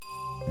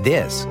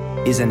This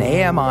is an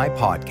AMI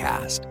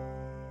podcast.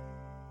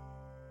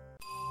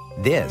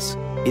 This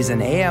is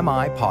an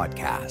AMI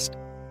podcast.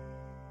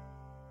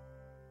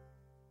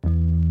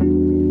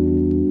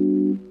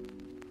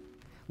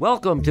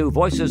 Welcome to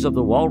Voices of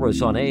the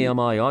Walrus on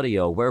AMI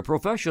Audio, where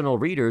professional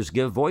readers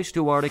give voice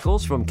to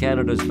articles from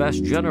Canada's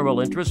best general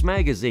interest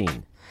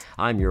magazine.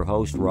 I'm your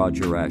host,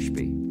 Roger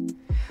Ashby.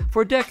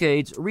 For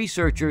decades,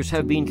 researchers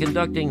have been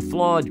conducting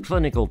flawed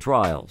clinical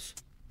trials.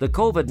 The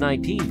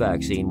COVID-19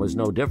 vaccine was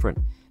no different,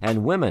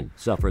 and women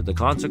suffered the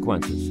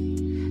consequences.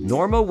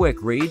 Norma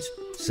Wick reads,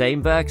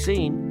 Same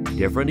Vaccine,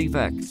 Different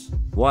Effects.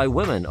 Why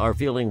Women Are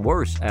Feeling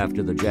Worse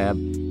After the Jab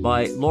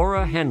by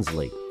Laura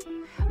Hensley.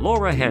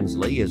 Laura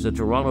Hensley is a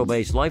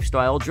Toronto-based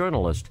lifestyle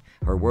journalist.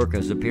 Her work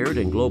has appeared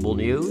in Global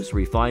News,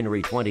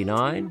 Refinery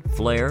 29,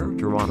 Flair,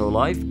 Toronto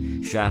Life,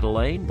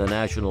 Chatelaine, The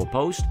National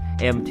Post,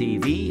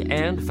 MTV,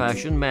 and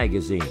Fashion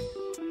Magazine.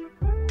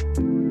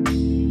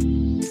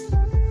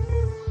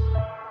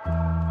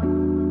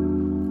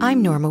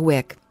 I'm Norma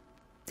Wick.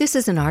 This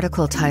is an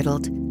article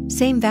titled,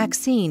 Same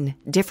Vaccine,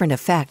 Different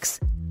Effects.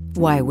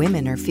 Why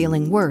Women Are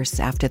Feeling Worse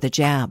After the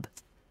Jab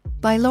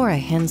by Laura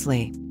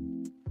Hensley.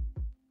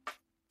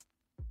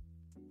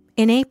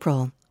 In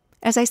April,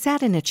 as I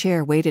sat in a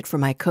chair waited for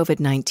my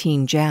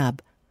COVID-19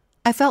 jab,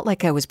 I felt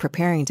like I was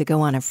preparing to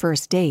go on a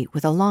first date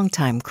with a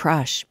longtime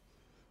crush.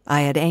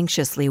 I had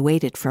anxiously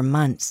waited for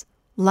months,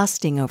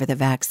 lusting over the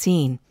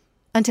vaccine,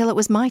 until it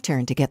was my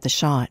turn to get the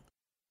shot.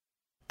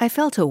 I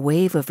felt a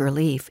wave of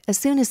relief as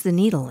soon as the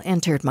needle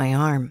entered my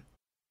arm.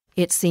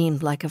 It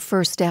seemed like a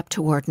first step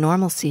toward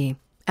normalcy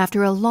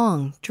after a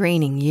long,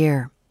 draining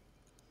year.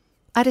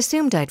 I'd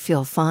assumed I'd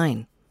feel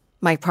fine.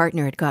 My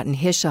partner had gotten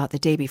his shot the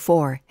day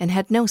before and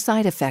had no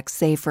side effects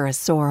save for a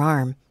sore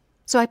arm,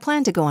 so I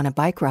planned to go on a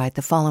bike ride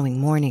the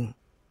following morning.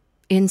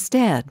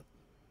 Instead,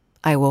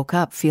 I woke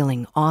up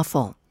feeling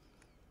awful.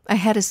 I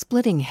had a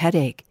splitting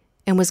headache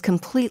and was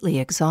completely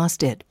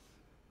exhausted.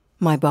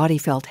 My body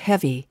felt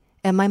heavy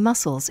and my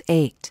muscles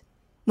ached.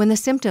 When the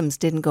symptoms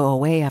didn't go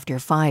away after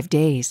 5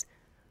 days,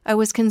 I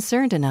was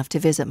concerned enough to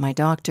visit my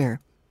doctor.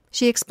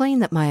 She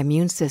explained that my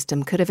immune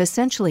system could have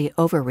essentially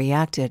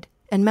overreacted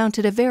and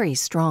mounted a very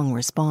strong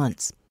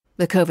response.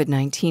 The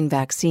COVID-19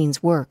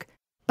 vaccines work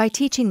by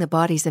teaching the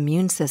body's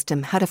immune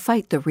system how to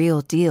fight the real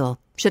deal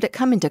should it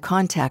come into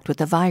contact with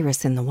the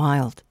virus in the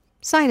wild.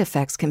 Side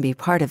effects can be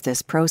part of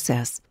this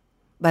process,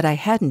 but I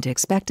hadn't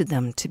expected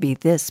them to be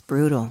this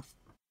brutal.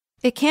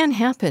 It can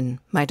happen,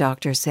 my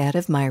doctor said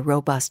of my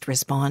robust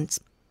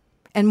response,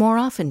 and more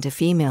often to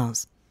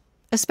females,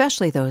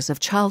 especially those of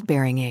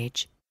childbearing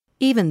age.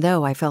 Even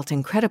though I felt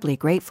incredibly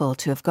grateful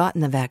to have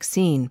gotten the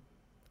vaccine,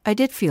 I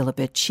did feel a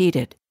bit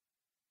cheated.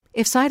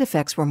 If side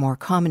effects were more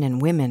common in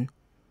women,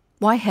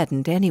 why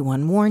hadn't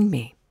anyone warned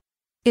me?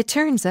 It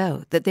turns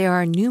out that there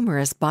are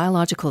numerous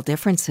biological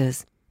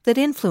differences that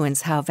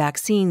influence how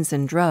vaccines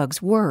and drugs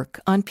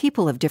work on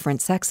people of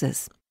different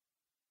sexes.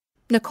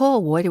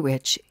 Nicole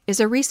Wojtowicz is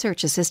a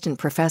research assistant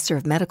professor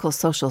of medical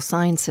social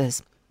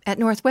sciences at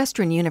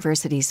Northwestern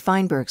University's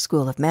Feinberg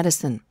School of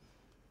Medicine,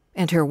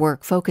 and her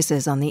work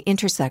focuses on the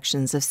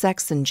intersections of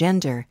sex and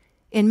gender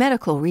in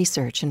medical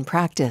research and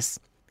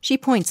practice. She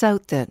points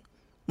out that,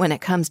 when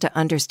it comes to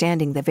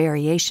understanding the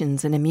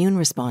variations in immune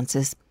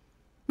responses,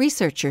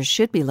 researchers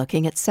should be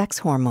looking at sex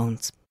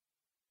hormones.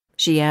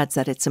 She adds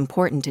that it's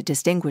important to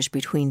distinguish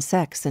between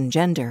sex and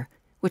gender,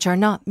 which are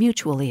not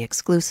mutually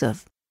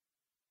exclusive.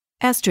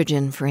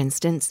 Estrogen, for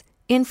instance,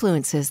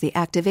 influences the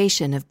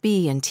activation of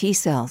B and T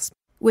cells,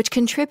 which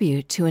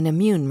contribute to an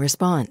immune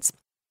response.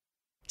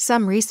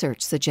 Some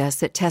research suggests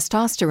that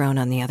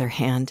testosterone, on the other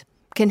hand,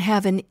 can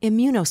have an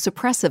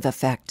immunosuppressive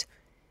effect,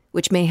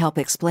 which may help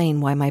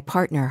explain why my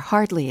partner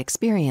hardly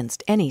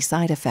experienced any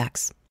side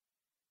effects.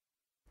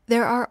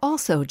 There are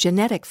also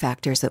genetic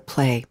factors at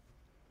play.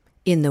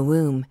 In the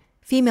womb,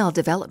 female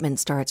development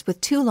starts with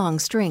 2 long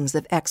strings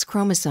of X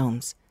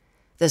chromosomes,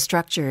 the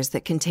structures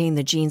that contain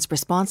the genes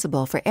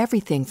responsible for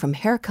everything from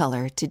hair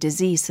color to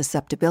disease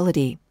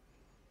susceptibility.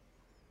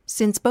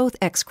 Since both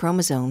X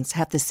chromosomes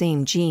have the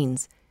same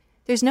genes,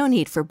 there's no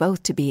need for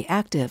both to be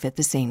active at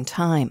the same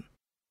time.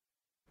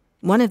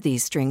 One of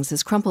these strings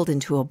is crumpled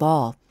into a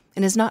ball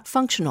and is not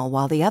functional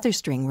while the other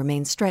string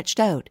remains stretched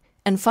out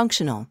and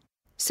functional,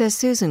 says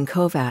Susan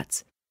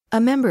Kovatz,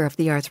 a member of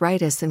the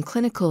Arthritis and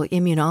Clinical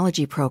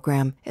Immunology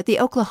program at the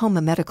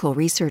Oklahoma Medical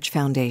Research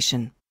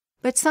Foundation.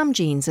 But some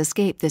genes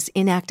escape this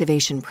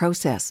inactivation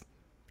process,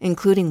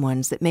 including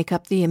ones that make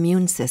up the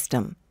immune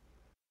system.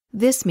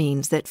 This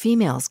means that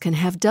females can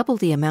have double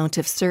the amount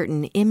of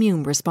certain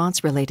immune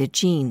response-related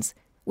genes,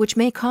 which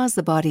may cause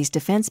the body's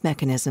defense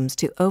mechanisms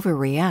to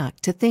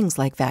overreact to things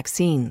like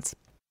vaccines.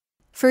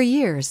 For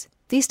years,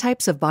 these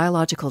types of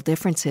biological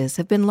differences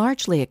have been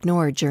largely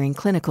ignored during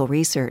clinical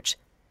research,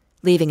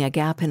 leaving a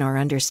gap in our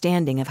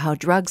understanding of how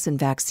drugs and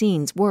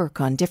vaccines work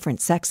on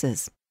different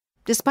sexes.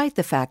 Despite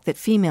the fact that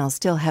females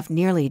still have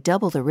nearly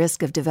double the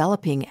risk of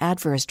developing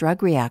adverse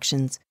drug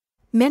reactions,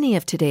 many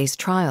of today's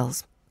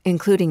trials,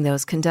 including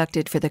those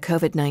conducted for the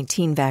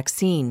COVID-19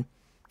 vaccine,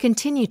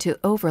 continue to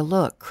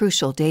overlook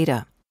crucial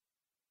data.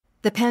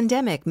 The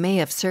pandemic may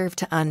have served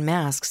to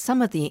unmask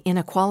some of the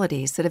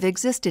inequalities that have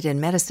existed in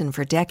medicine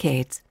for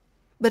decades.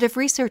 But if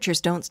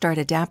researchers don't start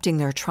adapting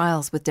their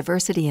trials with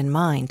diversity in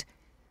mind,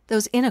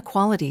 those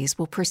inequalities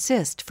will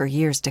persist for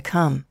years to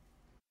come.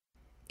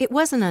 It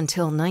wasn't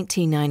until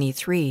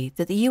 1993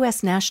 that the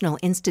U.S. National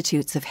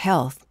Institutes of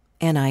Health,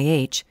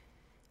 NIH,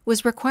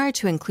 was required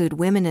to include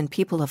women and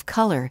people of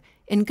color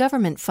in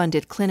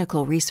government-funded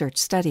clinical research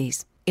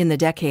studies. In the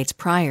decades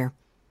prior,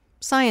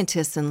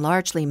 scientists in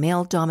largely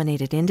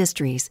male-dominated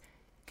industries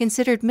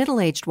considered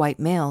middle-aged white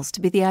males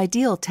to be the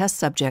ideal test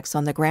subjects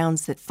on the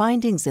grounds that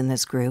findings in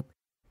this group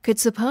could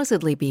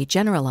supposedly be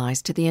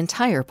generalized to the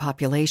entire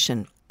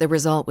population. The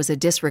result was a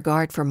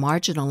disregard for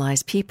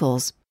marginalized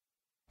peoples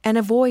and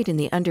a void in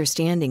the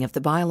understanding of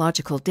the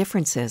biological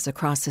differences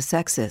across the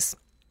sexes.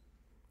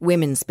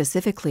 Women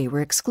specifically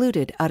were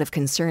excluded out of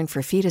concern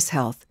for fetus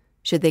health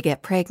should they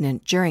get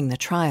pregnant during the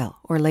trial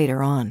or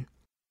later on.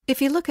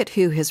 If you look at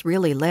who has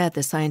really led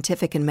the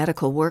scientific and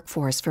medical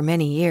workforce for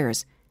many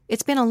years,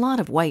 it's been a lot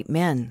of white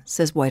men,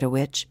 says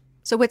Wojtowicz.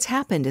 So what's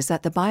happened is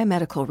that the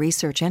biomedical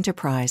research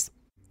enterprise,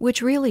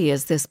 which really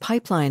is this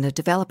pipeline of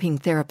developing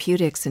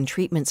therapeutics and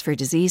treatments for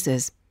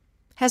diseases,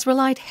 has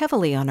relied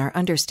heavily on our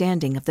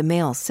understanding of the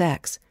male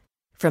sex,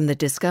 from the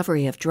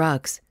discovery of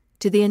drugs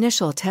to the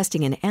initial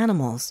testing in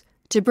animals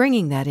to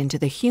bringing that into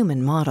the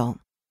human model.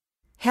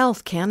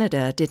 Health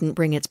Canada didn't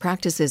bring its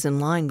practices in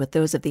line with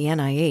those of the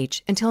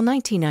NIH until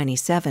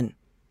 1997,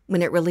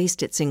 when it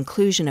released its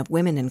inclusion of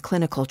women in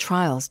clinical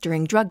trials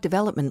during drug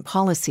development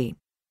policy,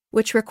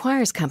 which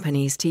requires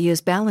companies to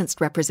use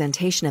balanced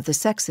representation of the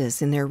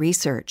sexes in their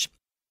research.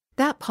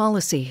 That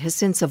policy has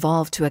since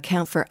evolved to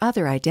account for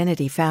other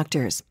identity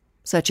factors,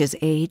 such as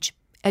age,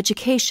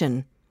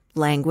 education,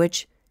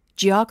 language,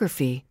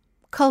 geography,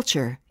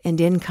 culture, and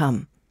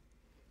income.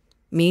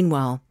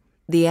 Meanwhile,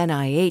 the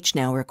NIH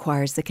now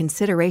requires the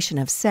consideration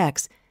of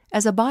sex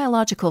as a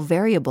biological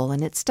variable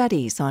in its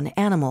studies on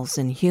animals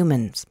and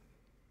humans.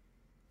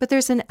 But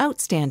there's an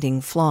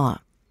outstanding flaw.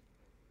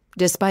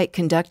 Despite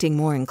conducting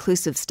more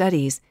inclusive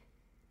studies,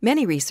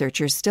 many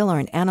researchers still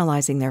aren't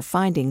analyzing their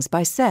findings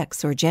by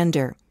sex or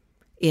gender.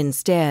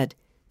 Instead,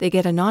 they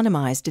get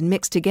anonymized and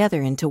mixed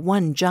together into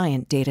one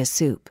giant data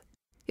soup.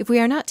 If we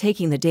are not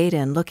taking the data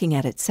and looking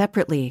at it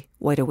separately,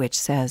 Wojtowicz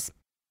says,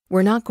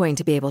 we're not going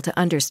to be able to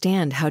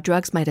understand how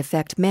drugs might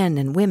affect men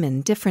and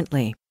women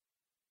differently.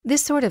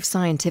 This sort of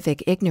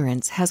scientific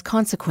ignorance has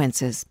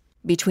consequences.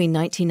 Between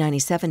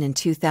 1997 and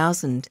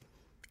 2000,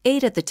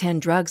 8 of the 10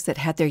 drugs that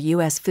had their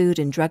U.S. Food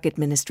and Drug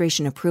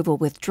Administration approval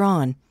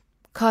withdrawn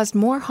caused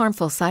more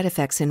harmful side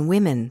effects in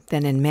women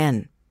than in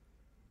men.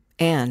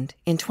 And,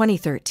 in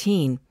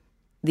 2013,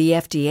 the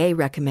FDA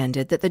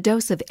recommended that the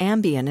dose of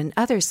Ambien and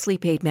other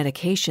sleep aid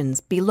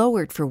medications be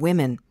lowered for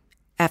women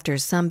after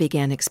some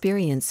began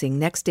experiencing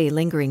next-day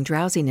lingering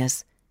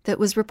drowsiness that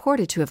was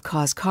reported to have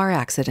caused car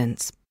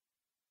accidents.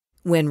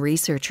 When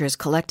researchers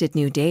collected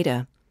new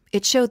data,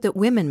 it showed that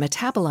women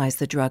metabolize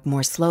the drug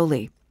more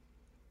slowly.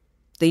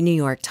 The New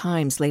York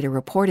Times later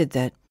reported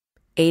that,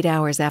 8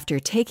 hours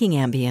after taking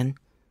Ambien,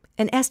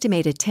 an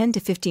estimated 10 to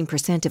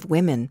 15% of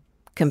women,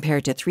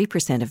 compared to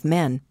 3% of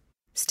men,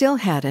 still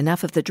had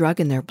enough of the drug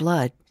in their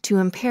blood to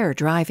impair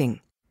driving.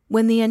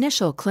 When the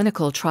initial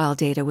clinical trial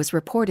data was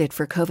reported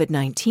for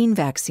COVID-19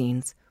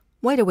 vaccines,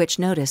 Wojtowicz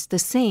noticed the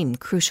same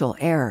crucial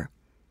error.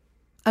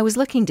 I was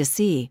looking to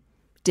see,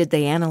 did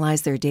they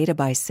analyze their data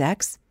by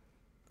sex?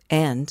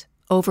 And,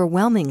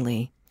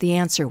 overwhelmingly, the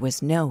answer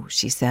was no,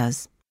 she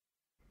says.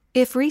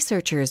 If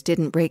researchers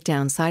didn't break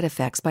down side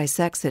effects by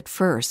sex at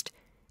first,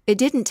 it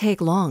didn't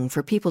take long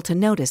for people to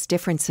notice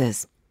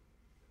differences.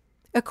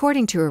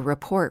 According to a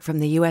report from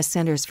the U.S.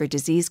 Centers for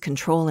Disease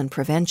Control and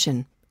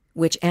Prevention,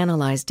 which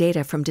analyzed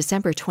data from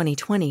December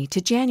 2020 to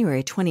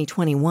January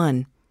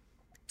 2021,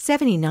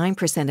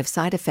 79% of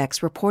side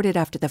effects reported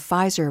after the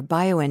Pfizer,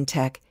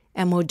 BioNTech,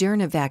 and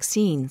Moderna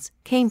vaccines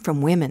came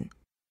from women,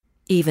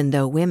 even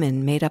though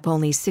women made up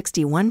only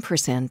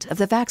 61% of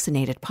the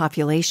vaccinated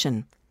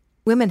population.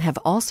 Women have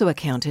also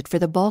accounted for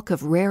the bulk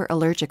of rare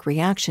allergic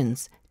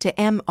reactions to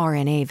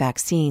mRNA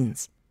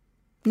vaccines.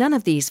 None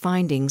of these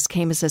findings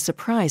came as a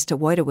surprise to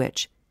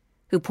Wojtowicz,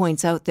 who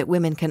points out that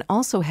women can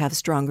also have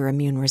stronger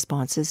immune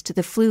responses to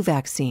the flu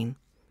vaccine.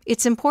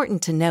 It's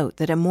important to note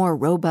that a more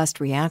robust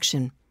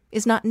reaction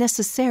is not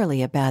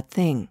necessarily a bad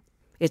thing.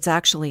 It's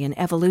actually an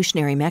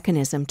evolutionary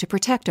mechanism to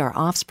protect our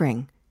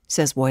offspring,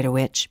 says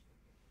Wojtowicz.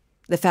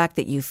 The fact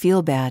that you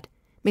feel bad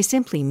may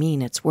simply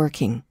mean it's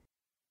working.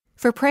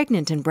 For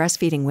pregnant and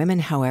breastfeeding women,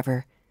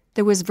 however,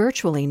 there was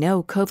virtually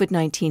no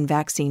COVID-19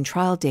 vaccine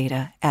trial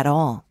data at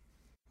all.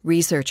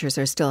 Researchers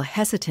are still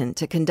hesitant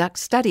to conduct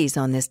studies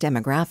on this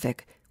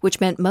demographic, which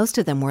meant most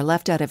of them were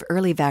left out of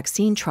early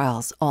vaccine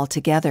trials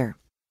altogether.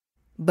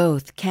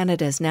 Both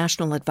Canada's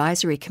National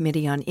Advisory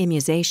Committee on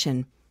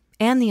Immunization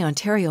and the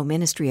Ontario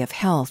Ministry of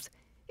Health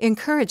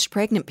encouraged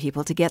pregnant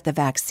people to get the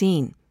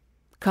vaccine,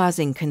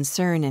 causing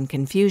concern and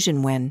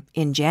confusion when,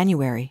 in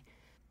January,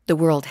 the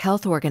World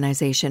Health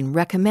Organization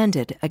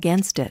recommended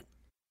against it.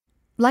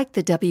 Like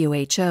the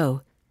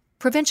WHO,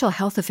 Provincial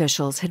health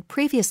officials had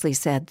previously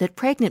said that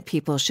pregnant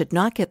people should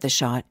not get the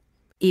shot,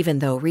 even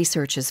though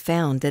research has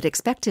found that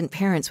expectant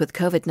parents with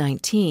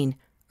COVID-19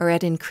 are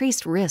at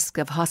increased risk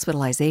of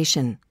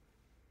hospitalization.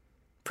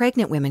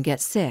 Pregnant women get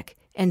sick,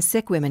 and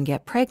sick women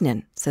get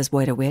pregnant, says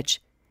Wojtowicz.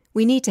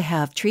 We need to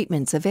have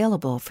treatments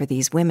available for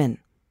these women.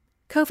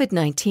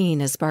 COVID-19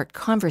 has sparked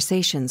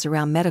conversations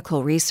around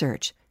medical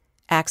research,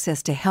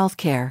 access to health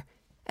care,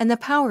 and the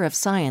power of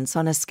science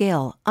on a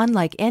scale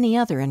unlike any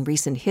other in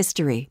recent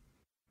history.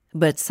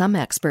 But some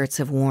experts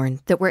have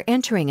warned that we're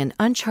entering an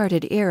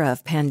uncharted era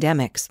of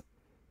pandemics.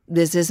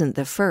 This isn't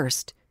the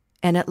first,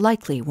 and it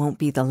likely won't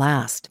be the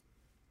last.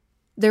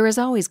 There is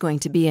always going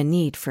to be a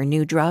need for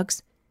new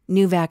drugs,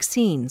 new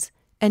vaccines,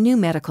 and new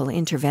medical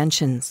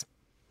interventions.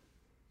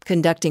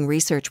 Conducting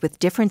research with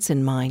difference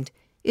in mind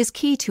is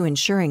key to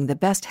ensuring the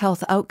best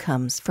health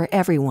outcomes for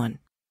everyone.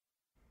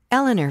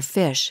 Eleanor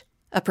Fish,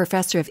 a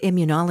professor of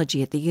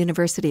immunology at the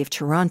University of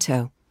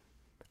Toronto,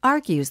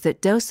 argues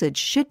that dosage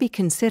should be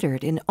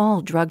considered in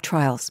all drug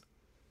trials,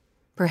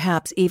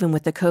 perhaps even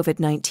with the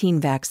COVID-19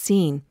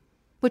 vaccine,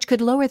 which could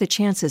lower the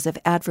chances of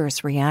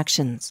adverse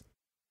reactions.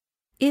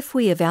 If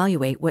we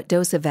evaluate what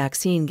dose of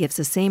vaccine gives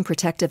the same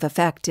protective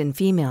effect in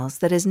females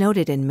that is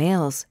noted in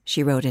males,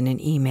 she wrote in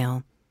an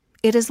email,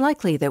 it is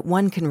likely that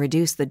one can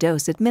reduce the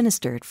dose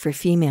administered for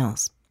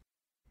females.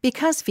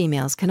 Because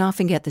females can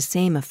often get the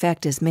same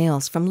effect as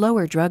males from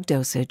lower drug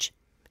dosage,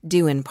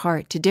 due in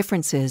part to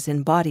differences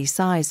in body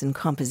size and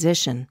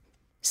composition,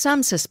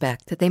 some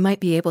suspect that they might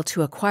be able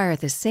to acquire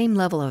the same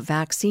level of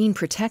vaccine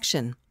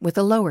protection with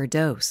a lower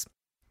dose.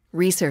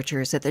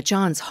 Researchers at the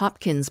Johns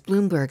Hopkins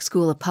Bloomberg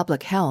School of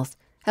Public Health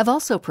have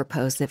also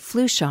proposed that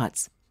flu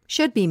shots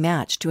should be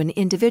matched to an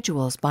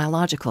individual's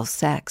biological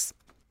sex.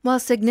 While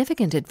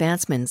significant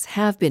advancements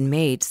have been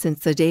made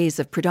since the days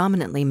of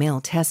predominantly male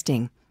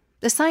testing,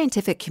 the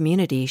scientific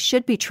community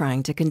should be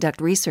trying to conduct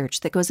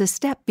research that goes a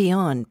step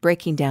beyond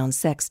breaking down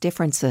sex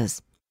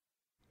differences.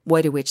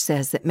 Wojtowicz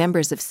says that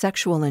members of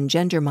sexual and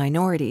gender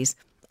minorities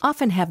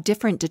often have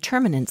different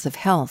determinants of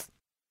health,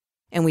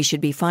 and we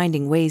should be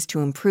finding ways to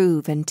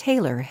improve and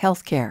tailor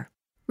health care.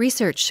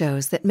 Research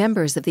shows that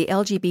members of the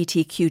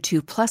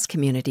LGBTQ2+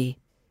 community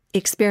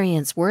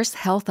experience worse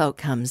health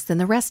outcomes than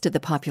the rest of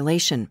the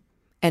population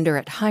and are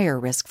at higher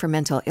risk for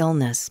mental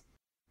illness.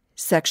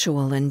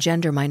 Sexual and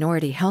gender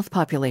minority health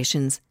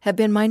populations have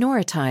been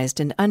minoritized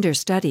and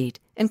understudied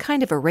and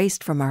kind of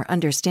erased from our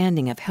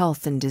understanding of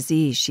health and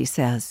disease, she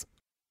says.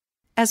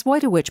 As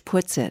Wojtowicz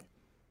puts it,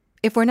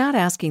 if we're not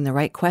asking the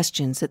right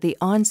questions at the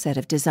onset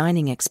of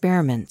designing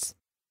experiments,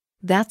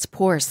 that's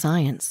poor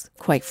science,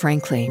 quite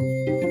frankly.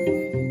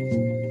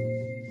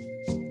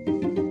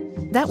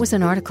 That was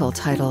an article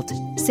titled,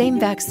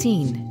 Same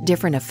Vaccine,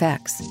 Different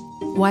Effects: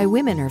 Why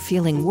Women Are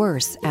Feeling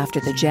Worse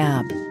After the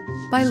Jab,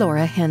 by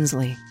Laura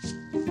Hensley.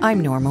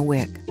 I'm Norma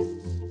Wick.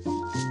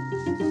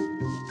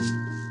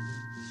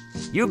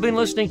 You've been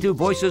listening to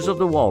Voices of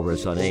the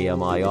Walrus on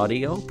AMI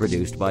Audio,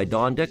 produced by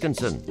Don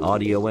Dickinson,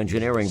 audio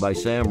engineering by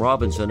Sam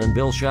Robinson and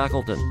Bill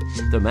Shackleton.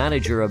 The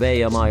manager of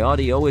AMI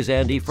Audio is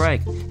Andy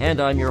Frank, and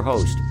I'm your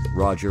host,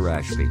 Roger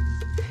Ashby.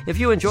 If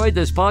you enjoyed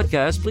this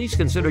podcast, please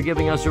consider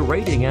giving us a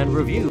rating and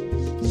review.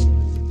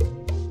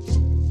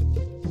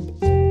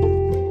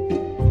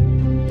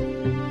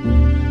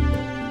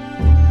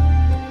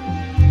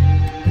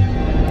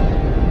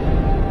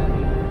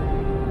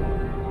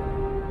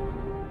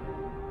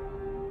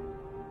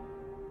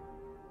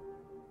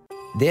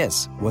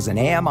 This was an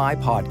AMI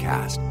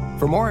podcast.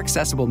 For more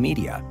accessible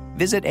media,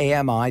 visit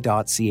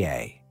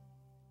ami.ca.